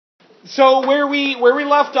So where we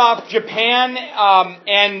left off, Japan,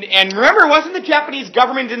 and remember, it wasn't the Japanese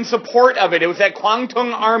government in support of it. It was that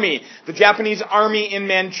Kwangtung Army, the Japanese army in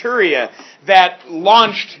Manchuria, that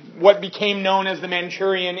launched what became known as the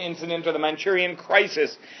Manchurian Incident or the Manchurian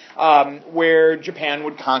Crisis, where Japan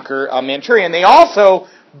would conquer Manchuria. And they also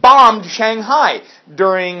bombed Shanghai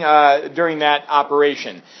during that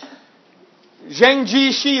operation. Zheng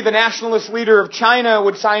Jieshi, the nationalist leader of China,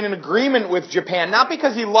 would sign an agreement with Japan, not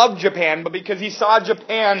because he loved Japan, but because he saw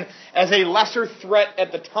Japan as a lesser threat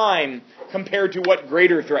at the time compared to what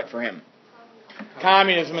greater threat for him?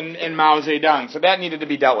 Communism and Mao Zedong. So that needed to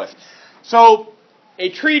be dealt with. So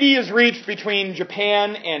a treaty is reached between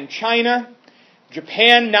Japan and China.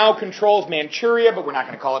 Japan now controls Manchuria, but we're not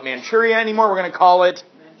going to call it Manchuria anymore. We're going to call it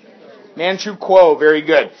Manchukuo. Very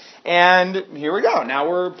good. And here we go. Now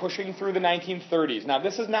we're pushing through the 1930s. Now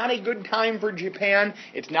this is not a good time for Japan.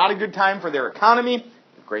 It's not a good time for their economy,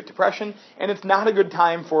 the Great Depression, and it's not a good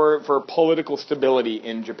time for political stability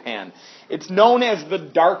in Japan. It's known as the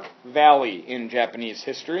Dark Valley in Japanese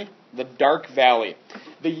history. The Dark Valley.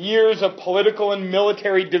 The years of political and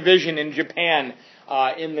military division in Japan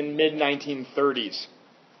in the mid-1930s.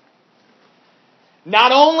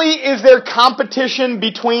 Not only is there competition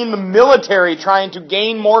between the military trying to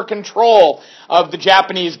gain more control of the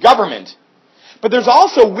Japanese government, but there's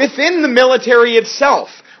also within the military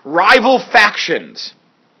itself rival factions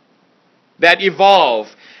that evolve,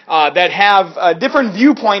 that have different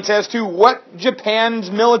viewpoints as to what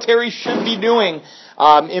Japan's military should be doing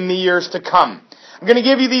in the years to come. I'm going to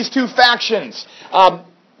give you these two factions.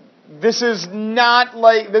 This is not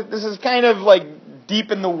like, this is kind of like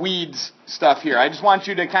deep in the weeds stuff here. I just want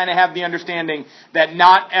you to kind of have the understanding that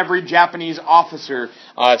not every Japanese officer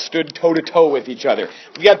stood toe-to-toe with each other.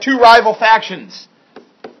 We got two rival factions.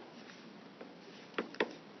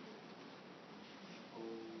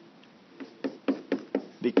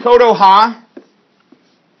 The Kodoha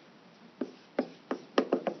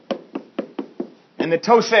and the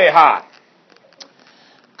Toseiha.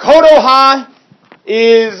 Kodoha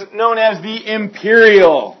is known as the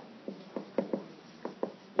Imperial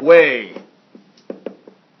Way.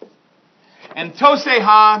 And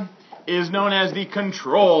Toseiha is known as the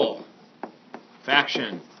Control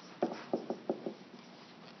faction.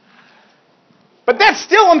 But that's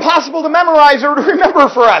still impossible to memorize or to remember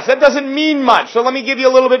for us. That doesn't mean much. So let me give you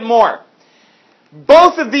a little bit more.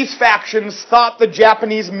 Both of these factions thought the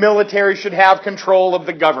Japanese military should have control of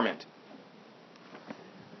the government.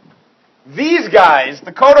 These guys,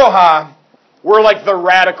 the Kodoha, were like the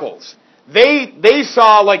radicals. They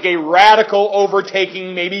saw like a radical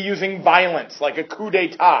overtaking, maybe using violence, like a coup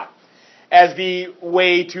d'etat, as the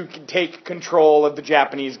way to take control of the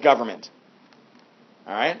Japanese government.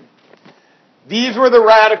 All right? These were the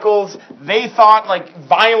radicals. They thought like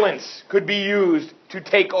violence could be used to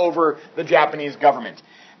take over the Japanese government.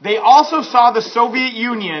 They also saw the Soviet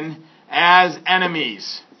Union as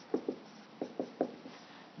enemies.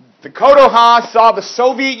 The Kodoha saw the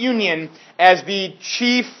Soviet Union as the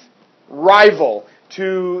chief rival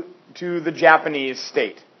to the Japanese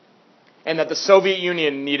state, and that the Soviet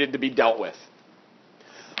Union needed to be dealt with.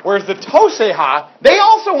 Whereas the Toseiha, they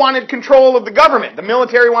also wanted control of the government. The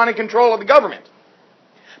military wanted control of the government.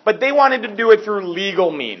 But they wanted to do it through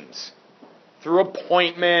legal means, through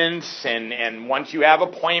appointments, and once you have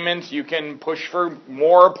appointments, you can push for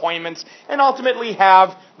more appointments, and ultimately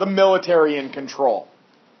have the military in control.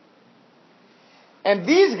 And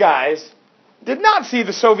these guys did not see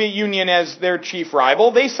the Soviet Union as their chief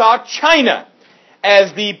rival. They saw China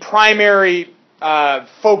as the primary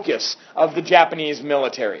focus of the Japanese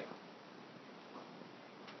military.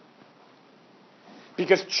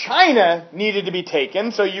 Because China needed to be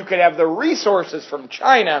taken so you could have the resources from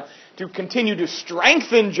China to continue to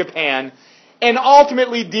strengthen Japan and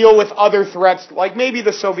ultimately deal with other threats like maybe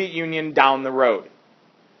the Soviet Union down the road.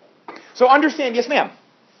 So understand, yes ma'am?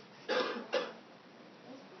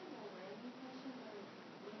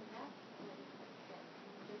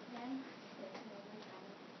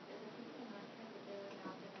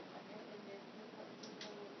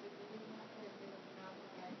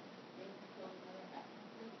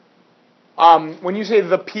 When you say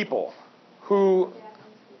the people, who...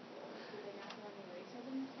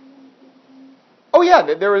 Oh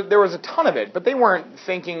yeah, there was a ton of it, but they weren't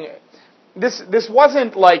thinking... This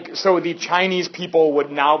wasn't like so the Chinese people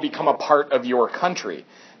would now become a part of your country.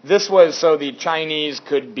 This was so the Chinese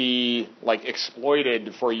could be like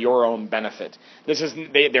exploited for your own benefit.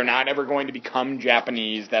 They're not ever going to become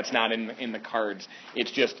Japanese. That's not in the cards. It's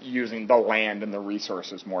just using the land and the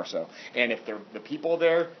resources more so. And if they're the people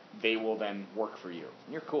there, they will then work for you.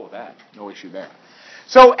 And you're cool with that. No issue there.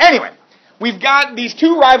 So anyway, we've got these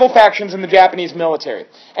two rival factions in the Japanese military.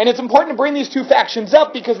 And it's important to bring these two factions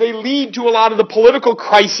up because they lead to a lot of the political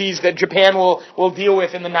crises that Japan will deal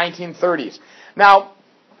with in the 1930s. Now,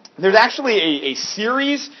 there's actually a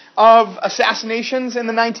series of assassinations in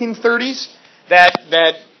the 1930s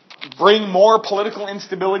that bring more political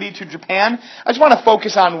instability to Japan. I just want to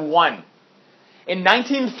focus on one. In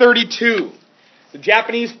 1932, the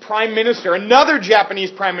Japanese Prime Minister, another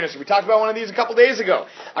Japanese Prime Minister, we talked about one of these a couple days ago,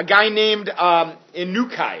 a guy named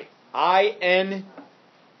Inukai, I-N-U-K-A-I,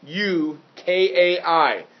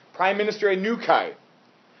 Prime Minister Inukai,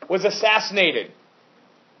 was assassinated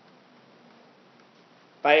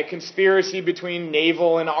by a conspiracy between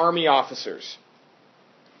naval and army officers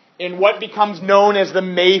in what becomes known as the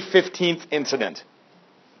May 15th incident.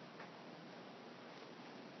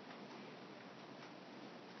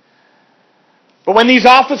 But when these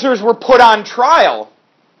officers were put on trial,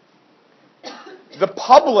 the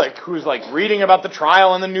public, who's like reading about the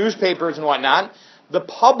trial in the newspapers and whatnot, the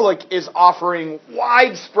public is offering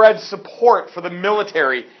widespread support for the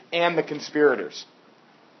military and the conspirators.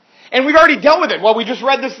 And we've already dealt with it. Well, we just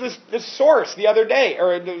read this source the other day,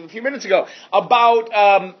 or a few minutes ago,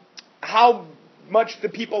 about how much the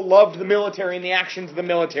people loved the military and the actions of the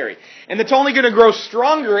military. And it's only going to grow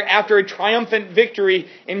stronger after a triumphant victory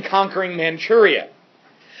in conquering Manchuria.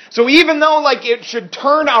 So even though it should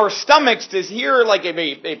turn our stomachs to hear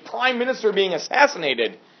a prime minister being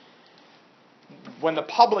assassinated, when the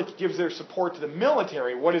public gives their support to the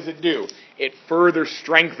military, what does it do? It further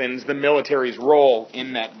strengthens the military's role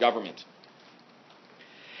in that government.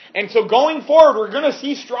 And so going forward, we're going to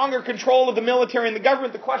see stronger control of the military and the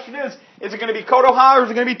government. The question is it going to be Kodoha or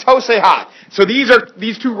is it going to be Toseiha? So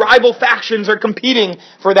these two rival factions are competing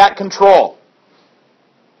for that control.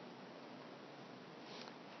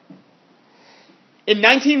 In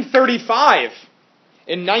 1935,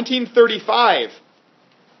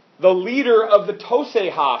 the leader of the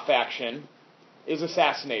Toseiha faction is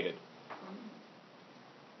assassinated.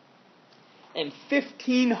 And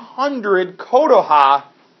 1,500 Kodoha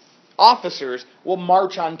officers will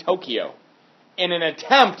march on Tokyo in an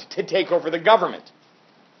attempt to take over the government.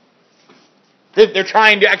 They're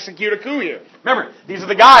trying to execute a coup here. Remember, these are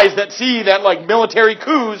the guys that see that military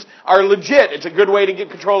coups are legit. It's a good way to get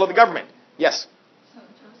control of the government. Yes? So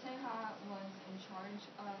Toseiha was in charge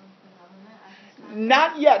of the government at this time?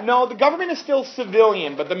 Not yet. No, the government is still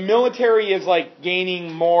civilian, but the military is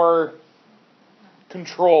gaining more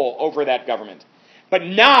control over that government. But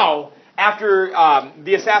now, after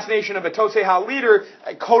the assassination of a Toseiha leader,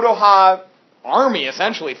 a Kodoha army,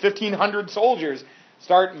 essentially, 1,500 soldiers,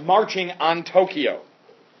 start marching on Tokyo.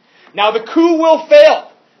 Now, the coup will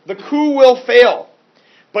fail. The coup will fail.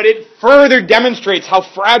 But it further demonstrates how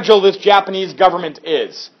fragile this Japanese government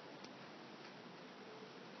is.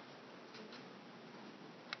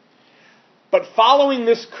 But following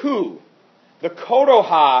this coup, the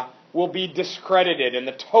Kodoha will be discredited and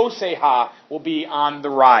the Toseiha will be on the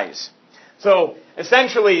rise. So,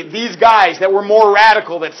 essentially, these guys that were more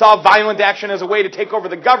radical, that saw violent action as a way to take over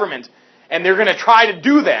the government, and they're going to try to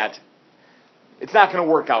do that, it's not going to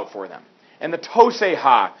work out for them. And the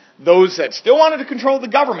Toseiha, those that still wanted to control the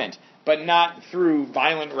government, but not through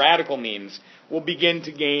violent radical means, will begin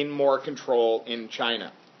to gain more control in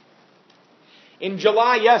China. In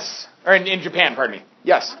July, yes, or in Japan, pardon me,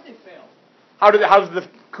 yes. How did they fail? How did the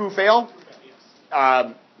coup fail?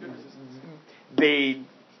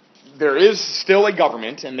 There is still a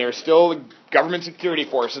government, and there's still a government security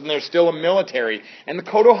forces, and there's still a military, and the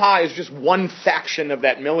Kodoha is just one faction of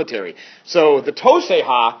that military. So the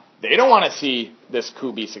Toseiha, they don't want to see this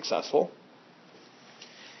coup be successful.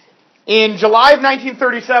 In July of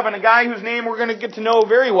 1937, a guy whose name we're going to get to know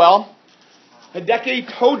very well, Hideki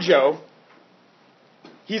Tojo,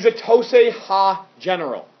 he's a Toseiha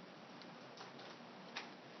general.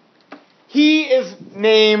 He is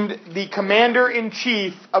named the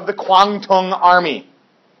commander-in-chief of the Kwangtung Army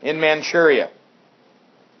in Manchuria.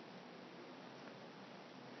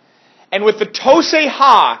 And with the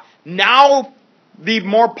Toseiha now the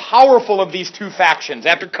more powerful of these two factions,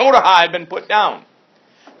 after Kodoha had been put down,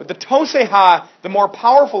 but the Toseiha, the more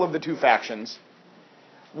powerful of the two factions,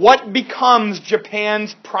 what becomes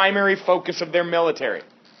Japan's primary focus of their military?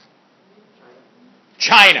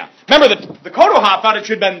 China. Remember, the Kodoha thought it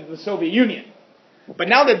should have been the Soviet Union. But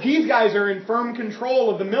now that these guys are in firm control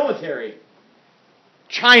of the military,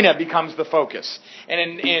 China becomes the focus.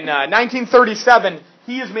 And in 1937,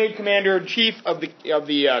 he is made commander-in-chief of the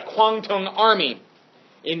Kwangtung Army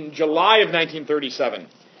in July of 1937.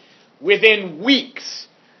 Within weeks,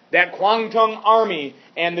 that Kwangtung Army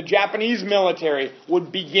and the Japanese military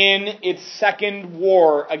would begin its second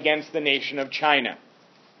war against the nation of China.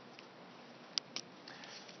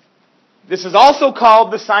 This is also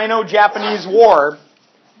called the Sino-Japanese War.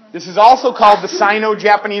 This is also called the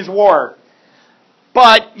Sino-Japanese War.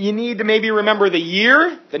 But you need to maybe remember the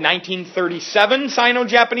year, the 1937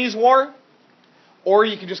 Sino-Japanese War, or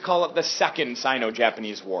you can just call it the Second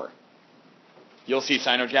Sino-Japanese War. You'll see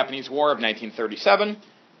Sino-Japanese War of 1937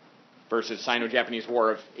 versus Sino-Japanese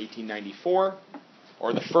War of 1894,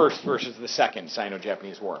 or the first versus the second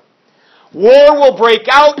Sino-Japanese War. War will break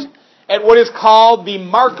out at what is called the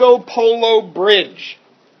Marco Polo Bridge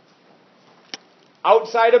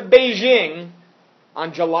outside of Beijing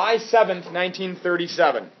on July 7th,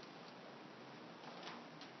 1937.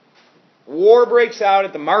 War breaks out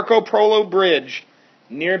at the Marco Polo Bridge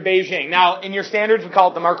near Beijing. Now, in your standards, we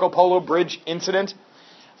call it the Marco Polo Bridge incident.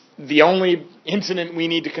 The only incident we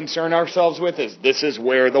need to concern ourselves with is this is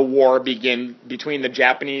where the war between the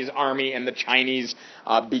Japanese army and the Chinese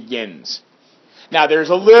begins. Now, there's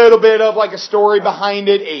a little bit of like a story behind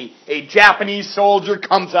it. A Japanese soldier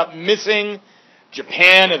comes up missing.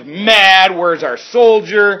 Japan is mad. Where's our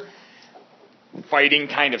soldier? Fighting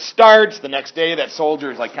kind of starts. The next day, that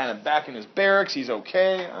soldier is like kind of back in his barracks. He's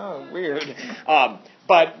okay. Oh, weird.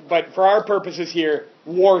 But for our purposes here,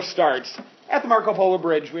 war starts at the Marco Polo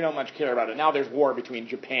Bridge. We don't much care about it. Now there's war between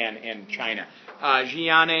Japan and China.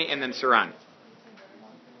 Jiane and then Suran.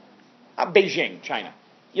 Beijing, China.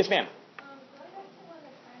 Yes, ma'am.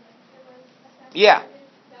 Yeah.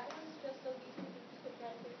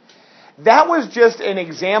 That was just an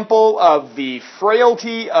example of the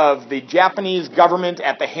frailty of the Japanese government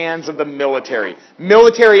at the hands of the military.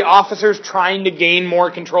 Military officers trying to gain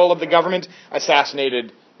more control of the government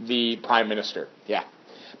assassinated the prime minister. Yeah.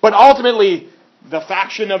 But ultimately, the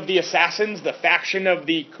faction of the assassins, the faction of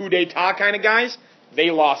the coup d'etat kind of guys,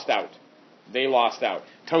 they lost out. They lost out.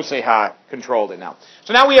 Toseiha controlled it now.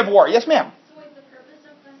 So now we have war. Yes, ma'am? So like the purpose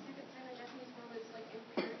of the Second Sino-Japanese War was like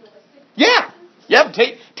imperialistic? Yeah. Yep,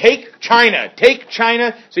 take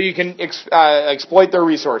China so you can exploit their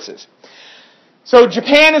resources. So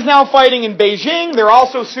Japan is now fighting in Beijing. They're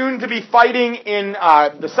also soon to be fighting in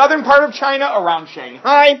the southern part of China around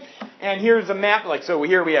Shanghai. And here's a map. So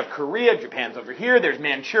here we have Korea. Japan's over here. There's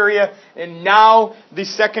Manchuria. And now the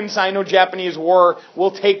Second Sino-Japanese War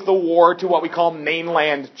will take the war to what we call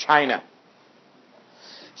mainland China.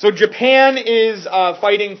 So Japan is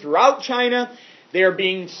fighting throughout China. They are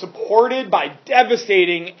being supported by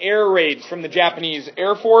devastating air raids from the Japanese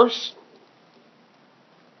Air Force.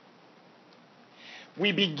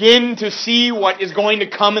 We begin to see what is going to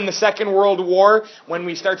come in the Second World War when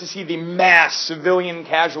we start to see the mass civilian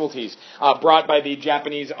casualties brought by the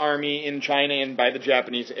Japanese army in China and by the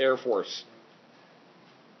Japanese Air Force.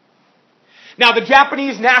 Now, the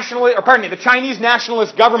Chinese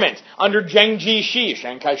nationalist government under Chiang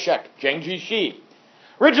Kai-shek, Chiang Kai-shek.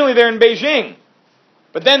 Originally, they're in Beijing.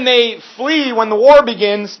 But then they flee when the war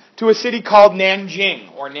begins to a city called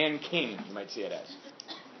Nanjing, or Nanking, you might see it as.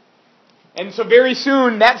 And so very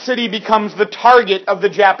soon, that city becomes the target of the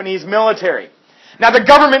Japanese military. Now, the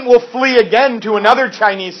government will flee again to another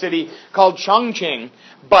Chinese city called Chongqing,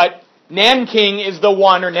 but Nanking is the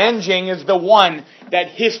one, or Nanjing is the one that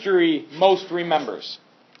history most remembers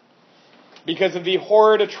because of the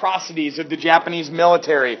horrid atrocities of the Japanese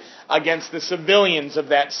military against the civilians of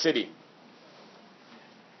that city.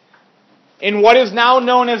 In what is now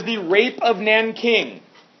known as the Rape of Nanking,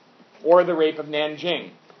 or the Rape of Nanjing,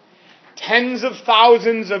 tens of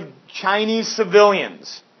thousands of Chinese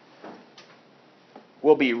civilians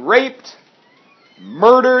will be raped,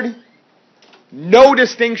 murdered, no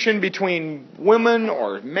distinction between women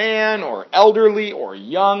or man or elderly or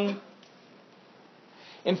young.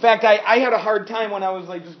 In fact, I had a hard time when I was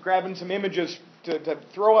just grabbing some images to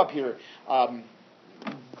throw up here.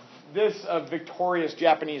 This of victorious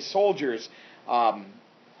Japanese soldiers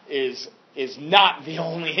is not the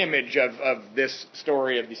only image of this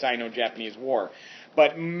story of the Sino-Japanese War.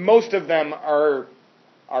 But most of them are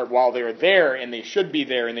while they're there, and they should be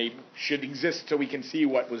there, and they should exist so we can see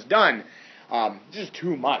what was done, just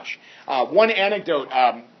too much. One anecdote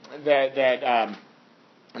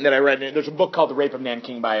that I read, there's a book called The Rape of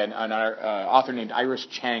Nanking by an author named Iris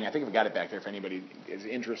Chang. I think I've got it back there if anybody is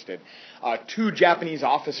interested. Two Japanese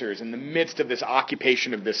officers in the midst of this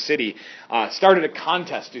occupation of this city started a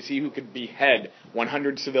contest to see who could behead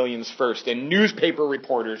 100 civilians first. And newspaper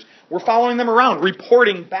reporters were following them around,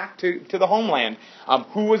 reporting back to the homeland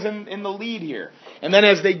who was in the lead here. And then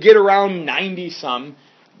as they get around 90-some,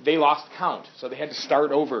 they lost count. So they had to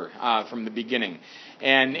start over from the beginning.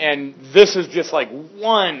 And this is just like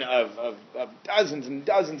one of dozens and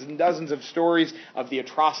dozens and dozens of stories of the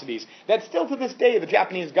atrocities that still to this day the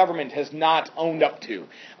Japanese government has not owned up to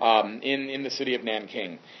in the city of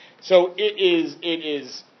Nanking. So it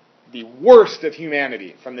is the worst of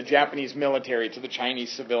humanity, from the Japanese military to the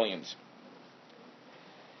Chinese civilians.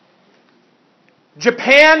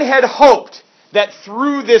 Japan had hoped that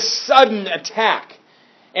through this sudden attack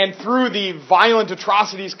and through the violent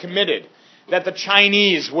atrocities committed, that the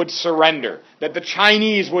Chinese would surrender, that the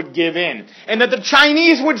Chinese would give in, and that the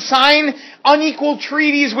Chinese would sign unequal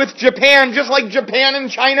treaties with Japan, just like Japan and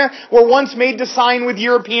China were once made to sign with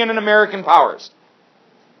European and American powers.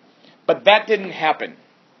 But that didn't happen.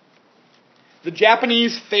 The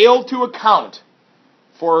Japanese failed to account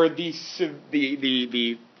for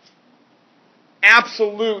the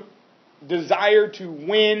absolute desire to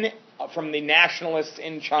win from the nationalists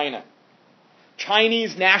in China.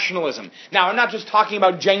 Chinese nationalism. Now, I'm not just talking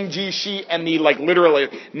about Zheng Jixi and the literally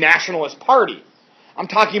nationalist party. I'm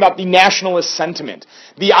talking about the nationalist sentiment.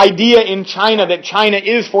 The idea in China that China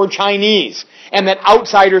is for Chinese and that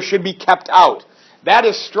outsiders should be kept out. That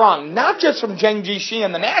is strong, not just from Zheng Jixi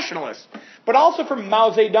and the nationalists, but also from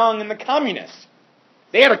Mao Zedong and the communists.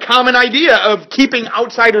 They had a common idea of keeping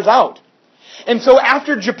outsiders out. And so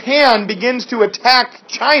after Japan begins to attack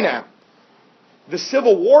China, the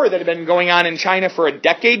civil war that had been going on in China for a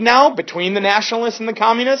decade now between the nationalists and the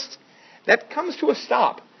communists, that comes to a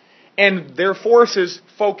stop. And their forces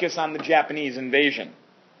focus on the Japanese invasion.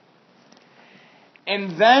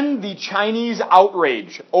 And then the Chinese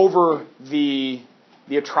outrage over the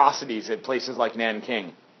atrocities at places like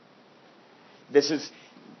Nanking. This is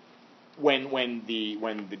when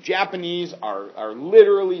the Japanese are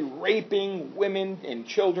literally raping women and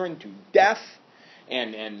children to death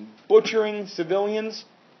and butchering civilians.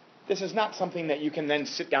 This is not something that you can then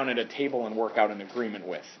sit down at a table and work out an agreement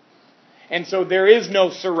with. And so there is no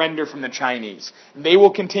surrender from the Chinese. They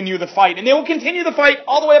will continue the fight. And they will continue the fight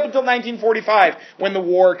all the way up until 1945 when the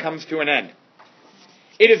war comes to an end.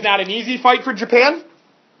 It is not an easy fight for Japan.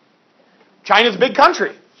 China's a big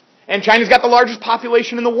country. And China's got the largest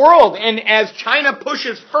population in the world. And as China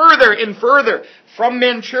pushes further and further from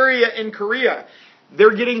Manchuria and Korea,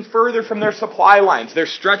 they're getting further from their supply lines. They're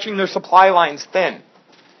stretching their supply lines thin.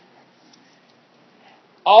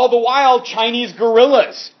 All the while, Chinese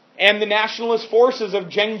guerrillas and the nationalist forces of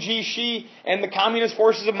Zheng Jixi and the communist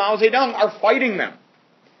forces of Mao Zedong are fighting them.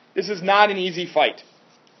 This is not an easy fight.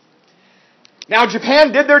 Now,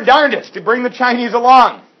 Japan did their darndest to bring the Chinese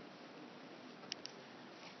along.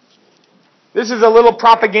 This is a little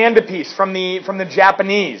propaganda piece from the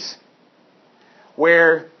Japanese,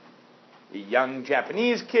 where a young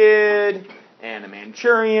Japanese kid and a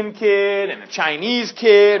Manchurian kid and a Chinese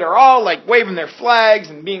kid are all waving their flags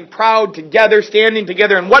and being proud together, standing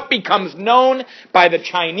together in what becomes known by the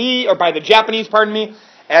Japanese,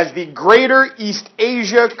 as the Greater East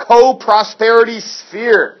Asia Co-Prosperity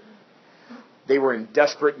Sphere. They were in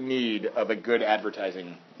desperate need of a good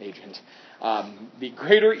advertising agent. The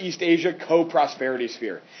Greater East Asia Co-Prosperity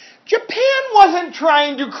Sphere. Japan wasn't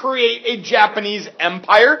trying to create a Japanese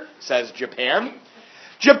empire, says Japan.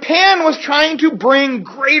 Japan was trying to bring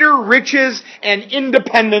greater riches and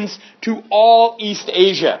independence to all East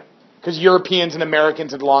Asia, because Europeans and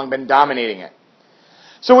Americans had long been dominating it.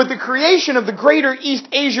 So with the creation of the Greater East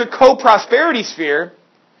Asia Co-Prosperity Sphere,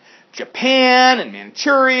 Japan and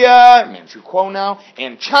Manchuria, Manchukuo now,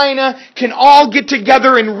 and China can all get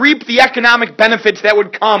together and reap the economic benefits that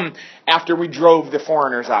would come after we drove the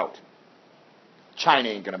foreigners out. China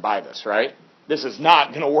ain't going to buy this, right? This is not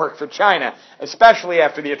going to work for China, especially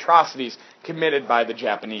after the atrocities committed by the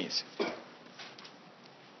Japanese.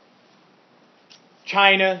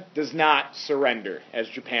 China does not surrender, as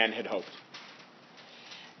Japan had hoped.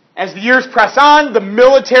 As the years press on, the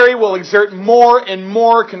military will exert more and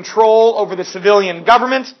more control over the civilian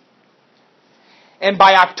government. And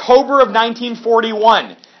by October of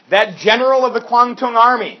 1941, that general of the Kwangtung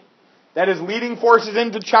Army that is leading forces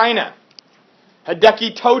into China,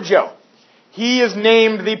 Hideki Tojo, he is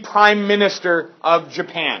named the Prime Minister of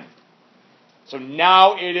Japan. So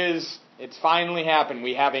now it's finally happened.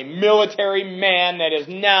 We have a military man that is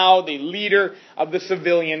now the leader of the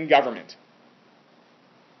civilian government.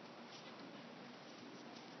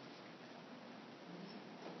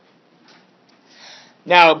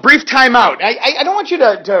 Now, brief time out. I don't want you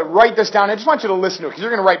to write this down. I just want you to listen to it, because you're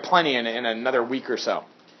going to write plenty in another week or so.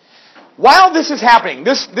 While this is happening,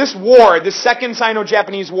 this war, this Second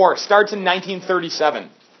Sino-Japanese War, starts in 1937.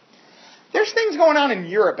 There's things going on in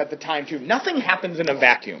Europe at the time, too. Nothing happens in a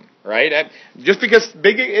vacuum, right? Just because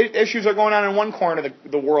big issues are going on in one corner of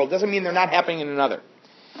the world doesn't mean they're not happening in another.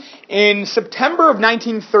 In September of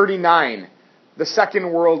 1939, the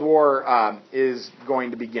Second World War is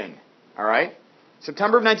going to begin. All right?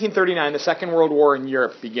 September of 1939, the Second World War in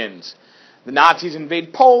Europe begins. The Nazis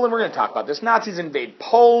invade Poland. We're going to talk about this. Nazis invade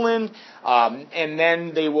Poland, and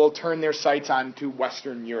then they will turn their sights on to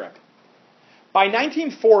Western Europe. By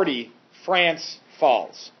 1940, France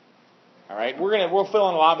falls. All right, we'll fill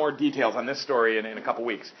in a lot more details on this story in a couple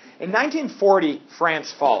weeks. In 1940,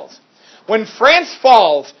 France falls. When France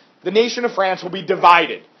falls, the nation of France will be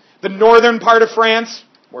divided. The northern part of France,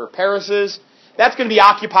 where Paris is, that's going to be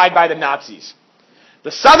occupied by the Nazis.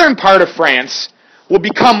 The southern part of France will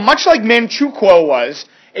become, much like Manchukuo was,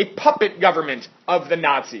 a puppet government of the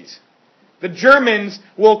Nazis. The Germans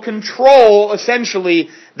will control, essentially,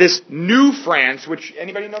 this new France, which,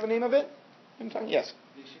 anybody know the name of it? Yes.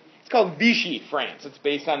 It's called Vichy France. It's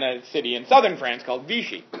based on a city in southern France called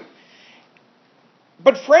Vichy.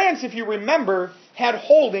 But France, if you remember, had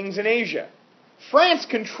holdings in Asia. France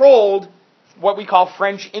controlled what we call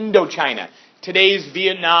French Indochina, today's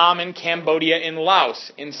Vietnam and Cambodia and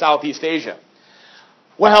Laos in Southeast Asia.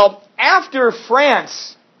 Well, after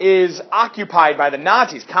France is occupied by the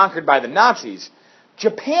Nazis, conquered by the Nazis,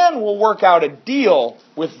 Japan will work out a deal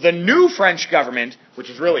with the new French government, which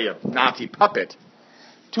is really a Nazi puppet,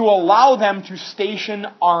 to allow them to station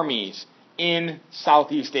armies in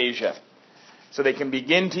Southeast Asia. So they can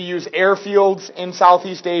begin to use airfields in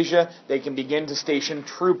Southeast Asia. They can begin to station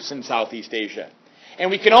troops in Southeast Asia. And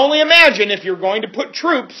we can only imagine if you're going to put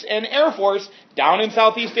troops and Air Force down in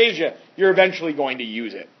Southeast Asia, you're eventually going to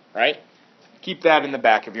use it, right? Keep that in the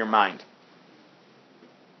back of your mind.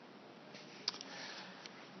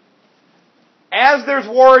 As there's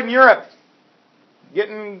war in Europe,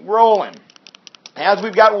 getting rolling, as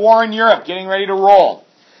we've got war in Europe getting ready to roll,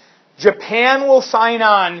 Japan will sign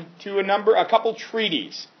on to a couple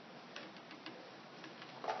treaties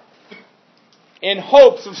in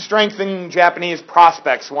hopes of strengthening Japanese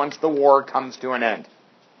prospects once the war comes to an end.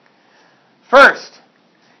 First,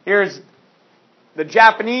 here's the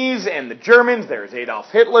Japanese and the Germans, there's Adolf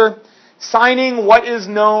Hitler, signing what is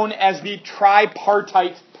known as the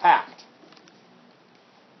Tripartite Pact.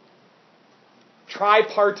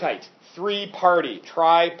 Tripartite, three-party,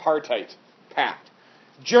 Tripartite Pact.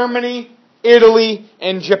 Germany, Italy,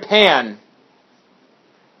 and Japan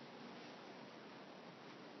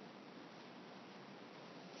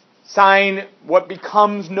sign what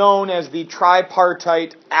becomes known as the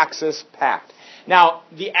Tripartite Axis Pact. Now,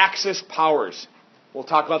 the Axis powers, we'll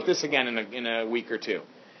talk about this again in a week or two.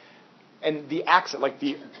 And the axis, like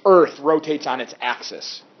the Earth rotates on its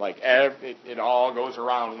axis. Like it all goes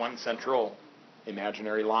around one central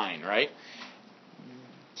imaginary line, right?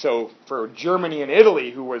 So for Germany and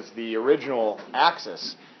Italy, who was the original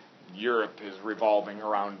axis, Europe is revolving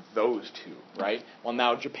around those two, right? Well,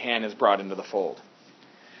 now Japan is brought into the fold.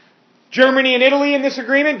 Germany and Italy in this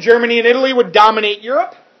agreement, Germany and Italy would dominate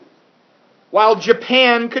Europe, while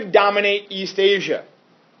Japan could dominate East Asia.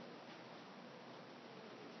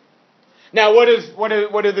 Now, what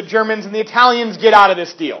do the Germans and the Italians get out of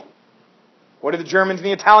this deal? What do the Germans and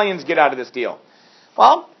the Italians get out of this deal?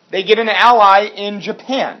 Well, they get an ally in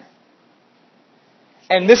Japan.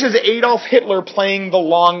 And this is Adolf Hitler playing the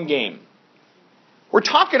long game. We're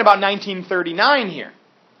talking about 1939 here,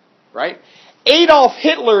 right? Adolf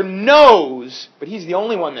Hitler knows, but he's the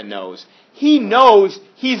only one that knows, he knows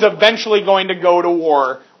he's eventually going to go to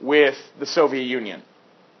war with the Soviet Union.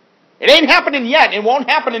 It ain't happening yet. It won't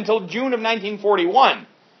happen until June of 1941.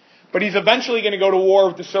 But he's eventually going to go to war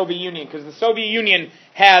with the Soviet Union because the Soviet Union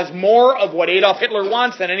has more of what Adolf Hitler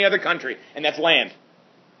wants than any other country, and that's land.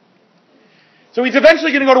 So he's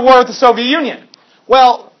eventually going to go to war with the Soviet Union.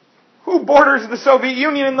 Well, who borders the Soviet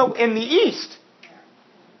Union in the east?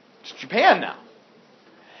 It's Japan now.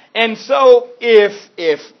 And so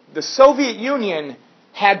if the Soviet Union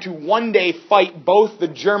had to one day fight both the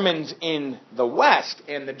Germans in the west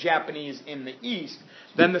and the Japanese in the east,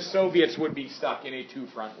 then the Soviets would be stuck in a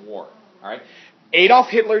two-front war. All right? Adolf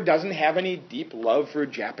Hitler doesn't have any deep love for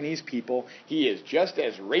Japanese people. He is just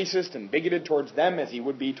as racist and bigoted towards them as he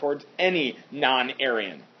would be towards any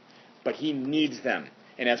non-Aryan. But he needs them.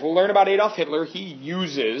 And as we'll learn about Adolf Hitler, he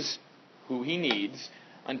uses who he needs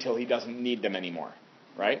until he doesn't need them anymore.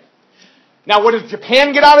 Right? Now, what does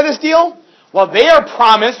Japan get out of this deal? Well, they are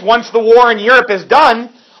promised, once the war in Europe is done,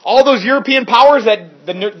 all those European powers that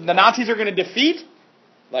the Nazis are going to defeat,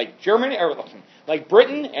 like Germany, or like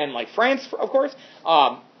Britain and like France, of course,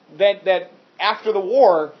 that after the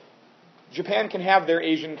war, Japan can have their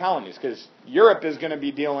Asian colonies because Europe is going to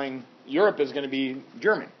be German.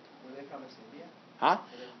 Were they promised India? Huh?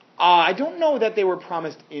 I don't know that they were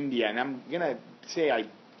promised India, and I'm going to say I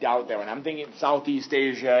doubt that one. I'm thinking Southeast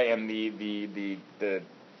Asia and the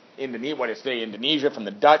Indonesia, what I say, Indonesia from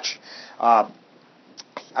the Dutch. I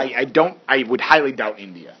would highly doubt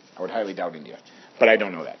India. But I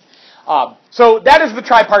don't know that. So that is the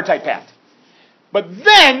tripartite pact. But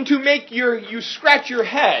then to make you scratch your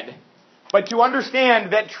head, but to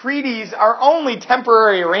understand that treaties are only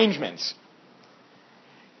temporary arrangements.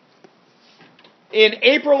 In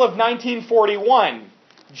April of 1941,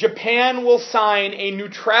 Japan will sign a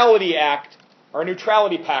neutrality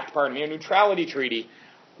treaty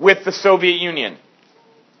with the Soviet Union.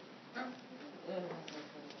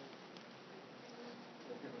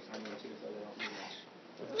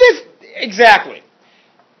 Exactly.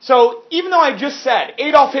 So even though I just said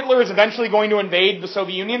Adolf Hitler is eventually going to invade the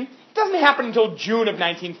Soviet Union, it doesn't happen until June of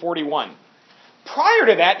 1941. Prior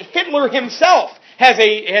to that, Hitler himself has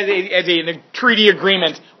a treaty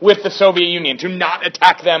agreement with the Soviet Union to not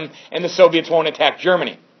attack them, and the Soviets won't attack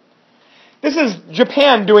Germany. This is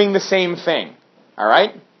Japan doing the same thing. All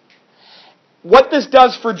right? What this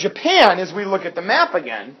does for Japan as we look at the map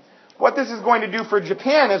again,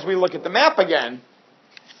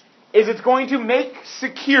 is it's going to make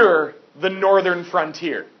secure the northern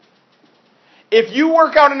frontier. If you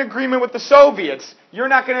work out an agreement with the Soviets, you're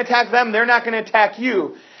not going to attack them, they're not going to attack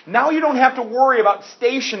you. Now you don't have to worry about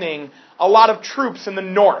stationing a lot of troops in the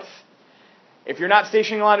north. If you're not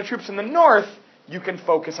stationing a lot of troops in the north, you can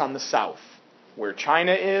focus on the south. Where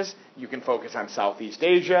China is, you can focus on Southeast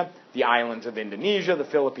Asia, the islands of Indonesia, the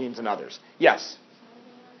Philippines, and others. Yes?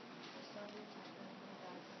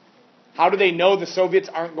 How do they know the Soviets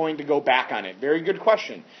aren't going to go back on it? Very good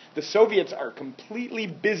question. The Soviets are completely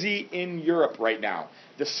busy in Europe right now.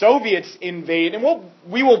 The Soviets invade, and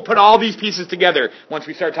we will put all these pieces together once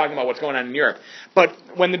we start talking about what's going on in Europe. But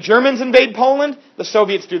when the Germans invade Poland, the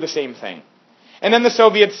Soviets do the same thing. And then the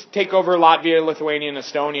Soviets take over Latvia, Lithuania, and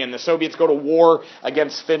Estonia, and the Soviets go to war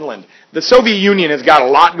against Finland. The Soviet Union has got a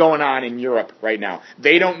lot going on in Europe right now.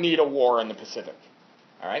 They don't need a war in the Pacific.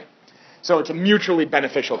 All right? So it's a mutually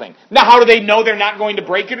beneficial thing. Now, how do they know they're not going to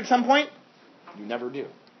break it at some point? You never do.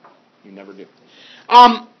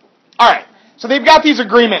 All right. So they've got these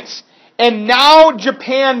agreements. And now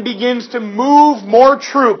Japan begins to move more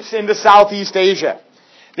troops into Southeast Asia.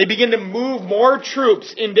 They begin to move more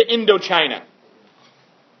troops into Indochina.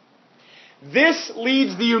 This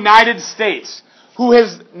leads the United States, who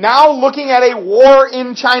is now looking at a war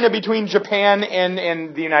in China between Japan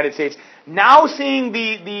and the United States, now seeing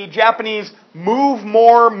the Japanese move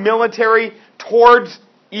more military towards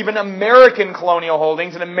even American colonial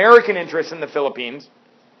holdings and American interests in the Philippines.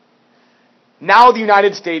 Now the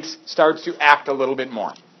United States starts to act a little bit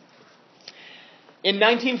more. In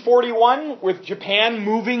 1941, with Japan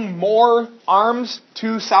moving more arms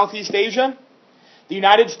to Southeast Asia, the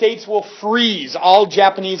United States will freeze all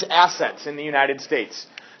Japanese assets in the United States.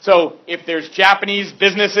 So if there's Japanese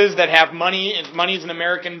businesses that have monies in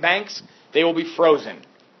American banks, they will be frozen.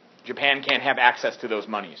 Japan can't have access to those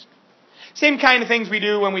monies. Same kind of things we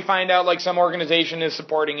do when we find out like some organization is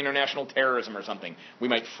supporting international terrorism or something. We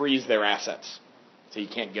might freeze their assets so you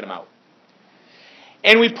can't get them out.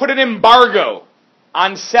 And we put an embargo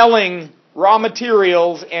on selling raw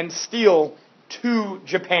materials and steel to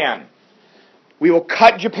Japan. We will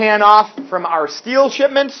cut Japan off from our steel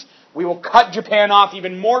shipments. We will cut Japan off,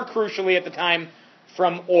 even more crucially at the time,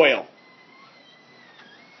 from oil.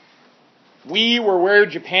 We were where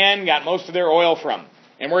Japan got most of their oil from,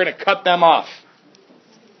 and we're going to cut them off.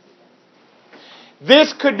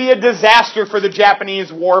 This could be a disaster for the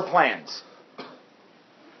Japanese war plans.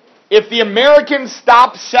 If the Americans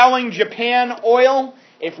stop selling Japan oil,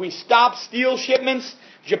 if we stop steel shipments,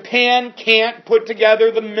 Japan can't put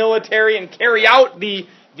together the military and carry out the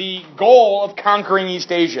goal of conquering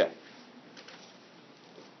East Asia.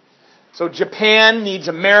 So Japan needs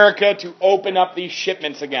America to open up these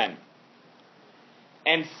shipments again.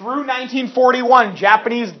 And through 1941,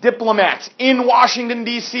 Japanese diplomats in Washington,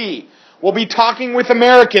 D.C. will be talking with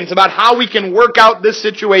Americans about how we can work out this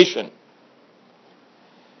situation.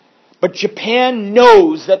 But Japan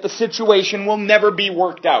knows that the situation will never be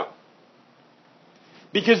worked out.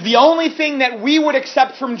 Because the only thing that we would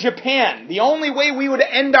accept from Japan, the only way we would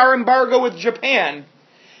end our embargo with Japan,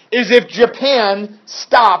 is if Japan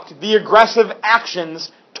stopped the aggressive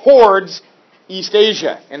actions towards East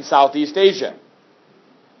Asia and Southeast Asia.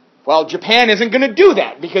 Well, Japan isn't going to do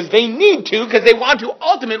that because they need to, because they want to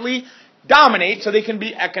ultimately dominate so they can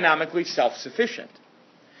be economically self-sufficient.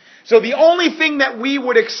 So the only thing that we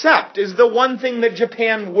would accept is the one thing that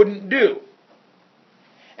Japan wouldn't do.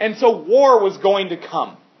 And so war was going to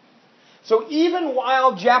come. So even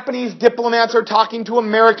while Japanese diplomats are talking to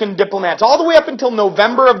American diplomats, all the way up until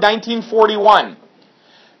November of 1941,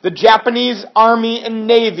 the Japanese Army and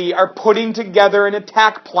Navy are putting together an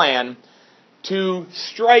attack plan to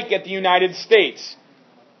strike at the United States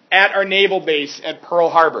at our naval base at Pearl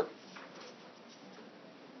Harbor.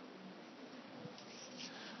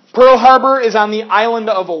 Pearl Harbor is on the island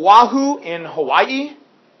of Oahu in Hawaii.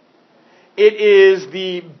 It is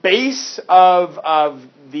the base of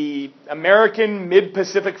the American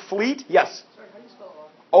Mid-Pacific Fleet. Yes? Sorry, how do you spell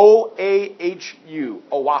Oahu.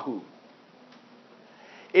 Oahu.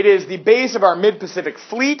 It is the base of our Mid-Pacific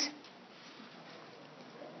Fleet.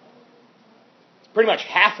 It's pretty much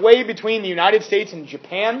halfway between the United States and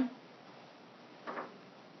Japan.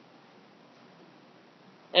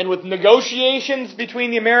 And with negotiations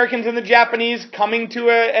between the Americans and the Japanese coming to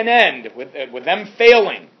an end, with them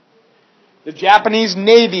failing, the Japanese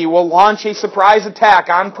Navy will launch a surprise attack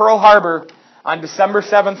on Pearl Harbor on December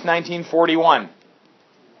 7th, 1941.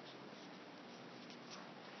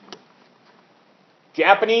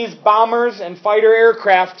 Japanese bombers and fighter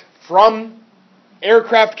aircraft from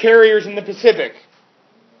aircraft carriers in the Pacific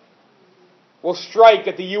will strike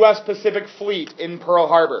at the U.S. Pacific Fleet in Pearl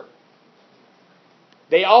Harbor.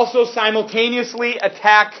 They also simultaneously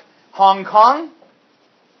attack Hong Kong.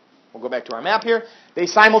 We'll go back to our map here. They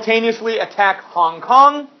simultaneously attack Hong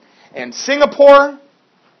Kong and Singapore.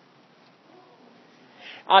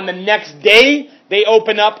 On the next day, they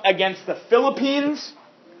open up against the Philippines,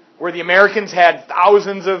 where the Americans had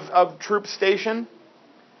thousands of troops stationed.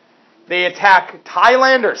 They attack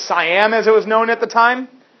Thailand, or Siam as it was known at the time.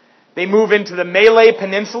 They move into the Malay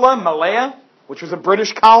Peninsula, Malaya, which was a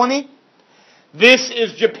British colony. This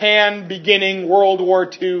is Japan beginning World War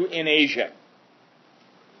II in Asia.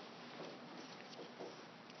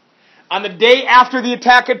 On the day after the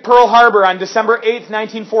attack at Pearl Harbor, on December 8th,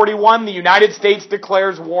 1941, the United States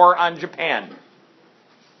declares war on Japan.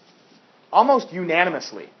 Almost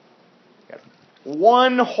unanimously.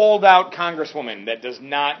 One holdout congresswoman that does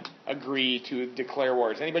not agree to declare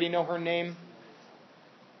war. Does anybody know her name?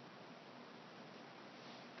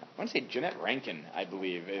 I want to say Jeanette Rankin, I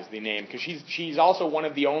believe, is the name, because she's also one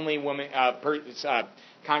of the only women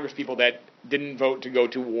congresspeople that didn't vote to go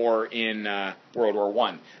to war in World War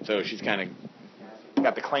I. So she's kind of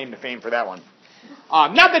got the claim to fame for that one.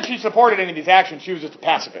 Not that she supported any of these actions; she was just a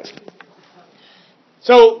pacifist.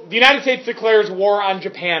 So the United States declares war on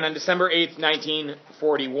Japan on December 8th,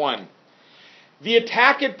 1941. The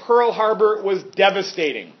attack at Pearl Harbor was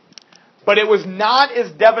devastating. But it was not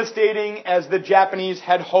as devastating as the Japanese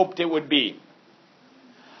had hoped it would be.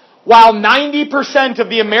 While 90% of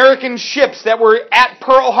the American ships that were at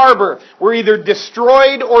Pearl Harbor were either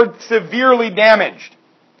destroyed or severely damaged,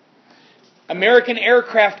 American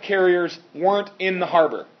aircraft carriers weren't in the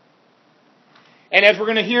harbor. And as we're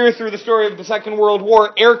going to hear through the story of the Second World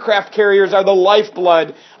War, aircraft carriers are the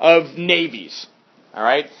lifeblood of navies. All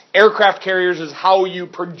right? Aircraft carriers is how you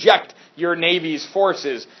project your Navy's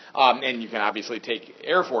forces, and you can obviously take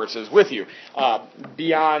air forces with you,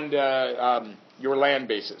 beyond your land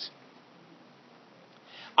bases.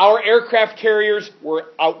 Our aircraft carriers were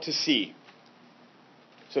out to sea,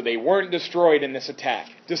 so they weren't destroyed in this attack,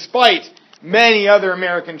 despite many other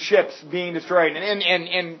American ships being destroyed,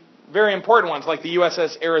 and very important ones like the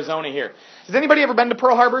USS Arizona here. Has anybody ever been to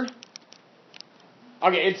Pearl Harbor?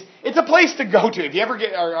 Okay, it's a place to go to. If you ever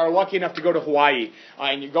are lucky enough to go to Hawaii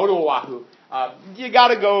and you go to Oahu, you got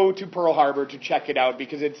to go to Pearl Harbor to check it out,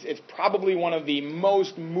 because it's probably one of the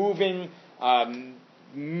most moving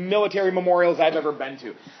military memorials I've ever been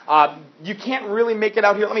to. You can't really make it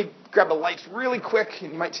out here. Let me grab the lights really quick,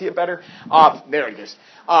 and you might see it better. There it is.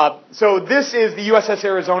 So this is the USS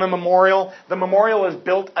Arizona Memorial. The memorial is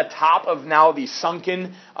built atop of now the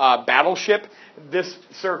sunken battleship. This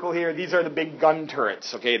circle here, these are the big gun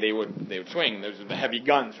turrets. Okay, they would swing. Those are the heavy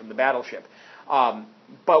guns from the battleship.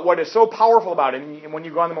 But what is so powerful about it, and when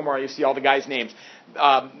you go on the memorial, you see all the guys' names.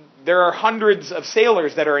 There are hundreds of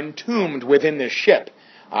sailors that are entombed within this ship.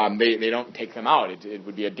 They don't take them out. It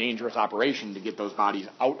would be a dangerous operation to get those bodies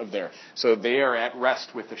out of there. So they are at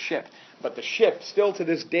rest with the ship. But the ship, still to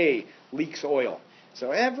this day, leaks oil.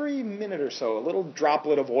 So every minute or so, a little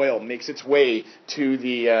droplet of oil makes its way to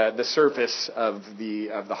the surface of the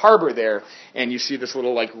harbor there, and you see this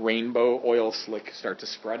little like rainbow oil slick start to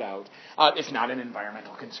spread out. It's not an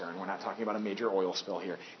environmental concern. We're not talking about a major oil spill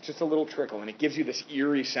here. It's just a little trickle, and it gives you this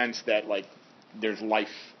eerie sense that like there's life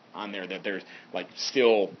on there, that there's like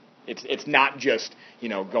still It's not just,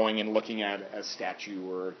 going and looking at a statue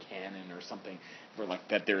or a cannon or something where like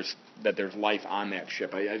that there's life on that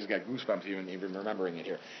ship. I just got goosebumps even remembering it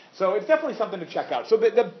here. So it's definitely something to check out. So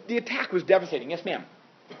the attack was devastating. Yes, ma'am.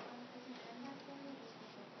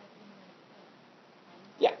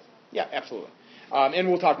 Yeah, absolutely. And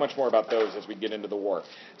we'll talk much more about those as we get into the war.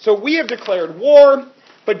 So we have declared war,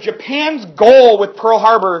 but Japan's goal with Pearl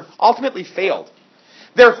Harbor ultimately failed.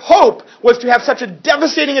 Their hope was to have such a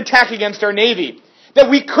devastating attack against our Navy that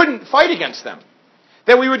we couldn't fight against them.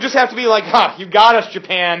 That we would just have to be like, you got us,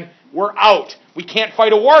 Japan. We're out. We can't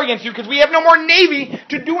fight a war against you because we have no more Navy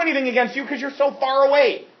to do anything against you because you're so far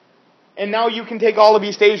away. And now you can take all of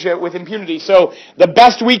East Asia with impunity. So the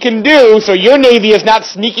best we can do, so your Navy is not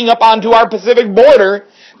sneaking up onto our Pacific border,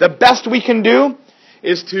 the best we can do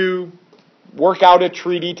is to work out a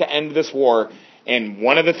treaty to end this war. And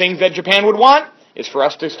one of the things that Japan would want is for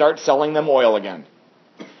us to start selling them oil again.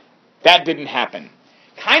 That didn't happen.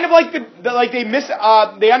 Kind of like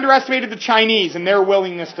they underestimated the Chinese and their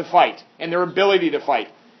willingness to fight and their ability to fight.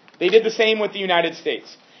 They did the same with the United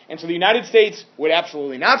States. And so the United States would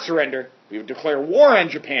absolutely not surrender. We would declare war on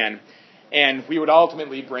Japan, and we would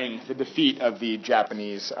ultimately bring the defeat of the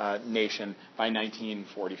Japanese nation by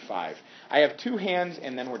 1945. I have two hands,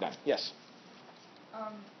 and then we're done. Yes? How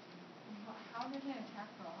did they attack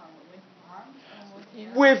Pearl Harbor? With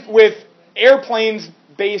bombs or With airplanes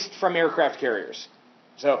based from aircraft carriers.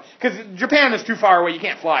 So, because Japan is too far away, you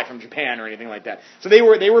can't fly from Japan or anything like that. So they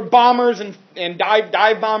were bombers and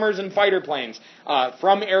dive bombers and fighter planes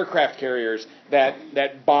from aircraft carriers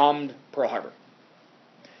that bombed Pearl Harbor.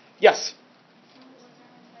 Yes.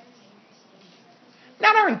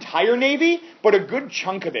 Not our entire Navy, but a good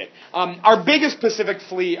chunk of it. Our biggest Pacific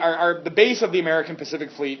fleet, the base of the American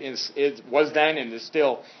Pacific Fleet was then and is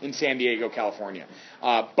still in San Diego, California.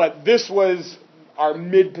 But this was our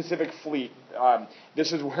mid-Pacific fleet.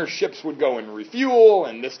 This is where ships would go and refuel,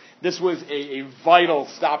 and this was a vital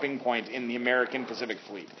stopping point in the American Pacific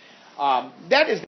Fleet. That is